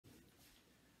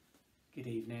Good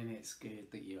evening, it's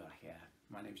good that you are here.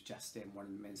 My name's Justin, one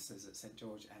of the ministers at St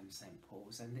George and St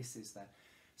Paul's, and this is the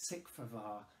sixth of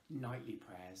our nightly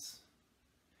prayers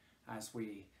as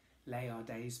we lay our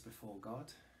days before God,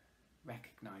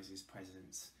 recognise His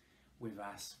presence with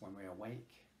us when we're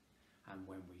awake and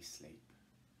when we sleep.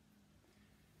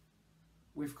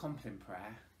 With Compline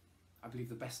prayer, I believe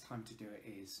the best time to do it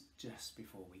is just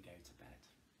before we go to bed,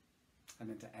 and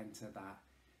then to enter that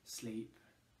sleep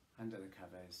under the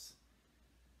covers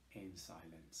in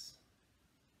silence.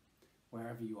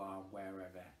 Wherever you are,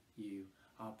 wherever you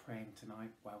are praying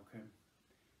tonight, welcome.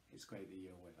 It's great that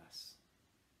you're with us.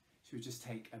 Should we just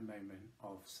take a moment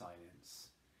of silence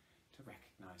to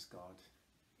recognise God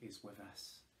is with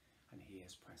us and He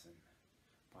is present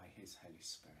by His Holy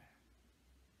Spirit.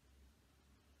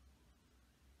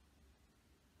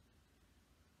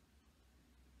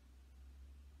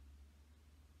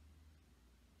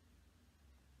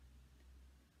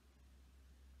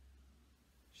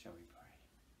 Shall we pray?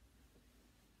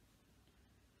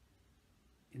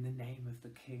 In the name of the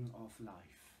King of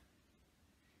life,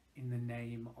 in the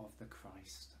name of the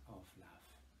Christ of love,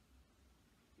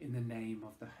 in the name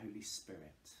of the Holy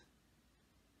Spirit,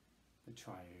 the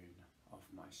triune of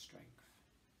my strength.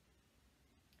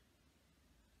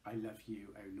 I love you,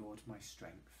 O Lord, my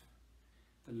strength.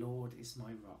 The Lord is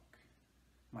my rock,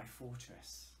 my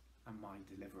fortress and my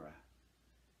deliverer.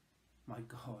 My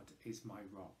God is my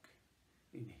rock,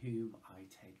 in whom I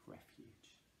take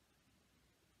refuge.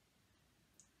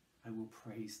 I will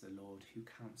praise the Lord who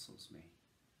counsels me.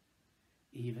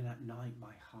 Even at night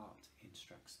my heart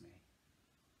instructs me.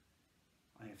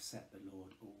 I have set the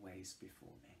Lord always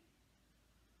before me,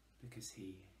 because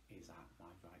He is at my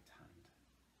right hand.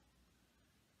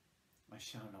 I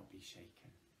shall not be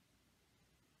shaken.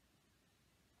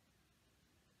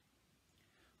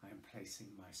 I am placing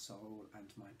my soul and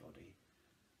my body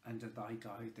under thy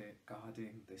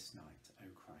guarding this night, O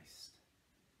Christ.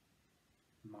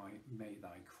 May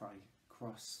thy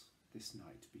cross this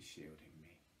night be shielding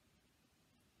me.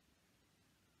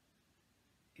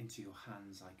 Into your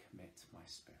hands I commit my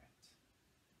spirit.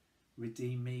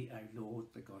 Redeem me, O Lord,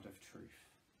 the God of truth.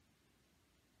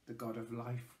 The God of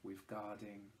life with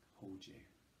guarding hold you.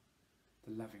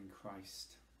 The loving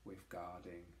Christ with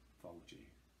guarding fold you.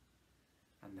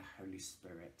 And the Holy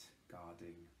Spirit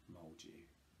guarding mould you.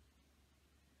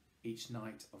 Each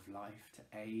night of life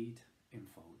to aid,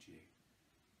 enfold you.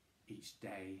 Each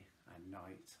day and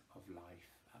night of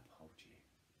life uphold you.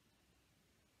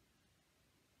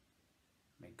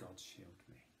 May God shield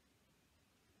me.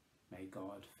 May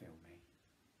God fill me.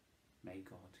 May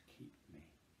God keep me.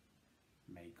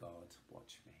 May God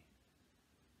watch me.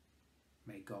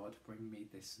 May God bring me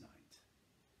this night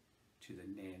to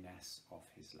the nearness of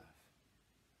His love.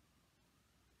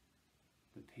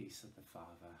 The peace of the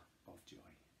Father of joy.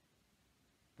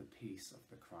 The peace of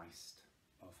the Christ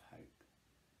of hope,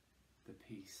 the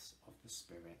peace of the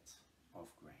Spirit of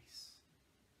grace,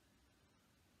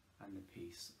 and the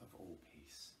peace of all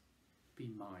peace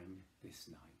be mine this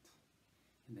night,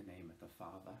 in the name of the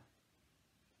Father,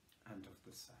 and of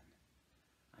the Son,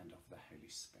 and of the Holy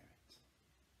Spirit.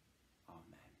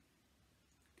 Amen.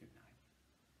 Good night,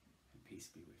 and peace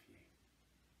be with you.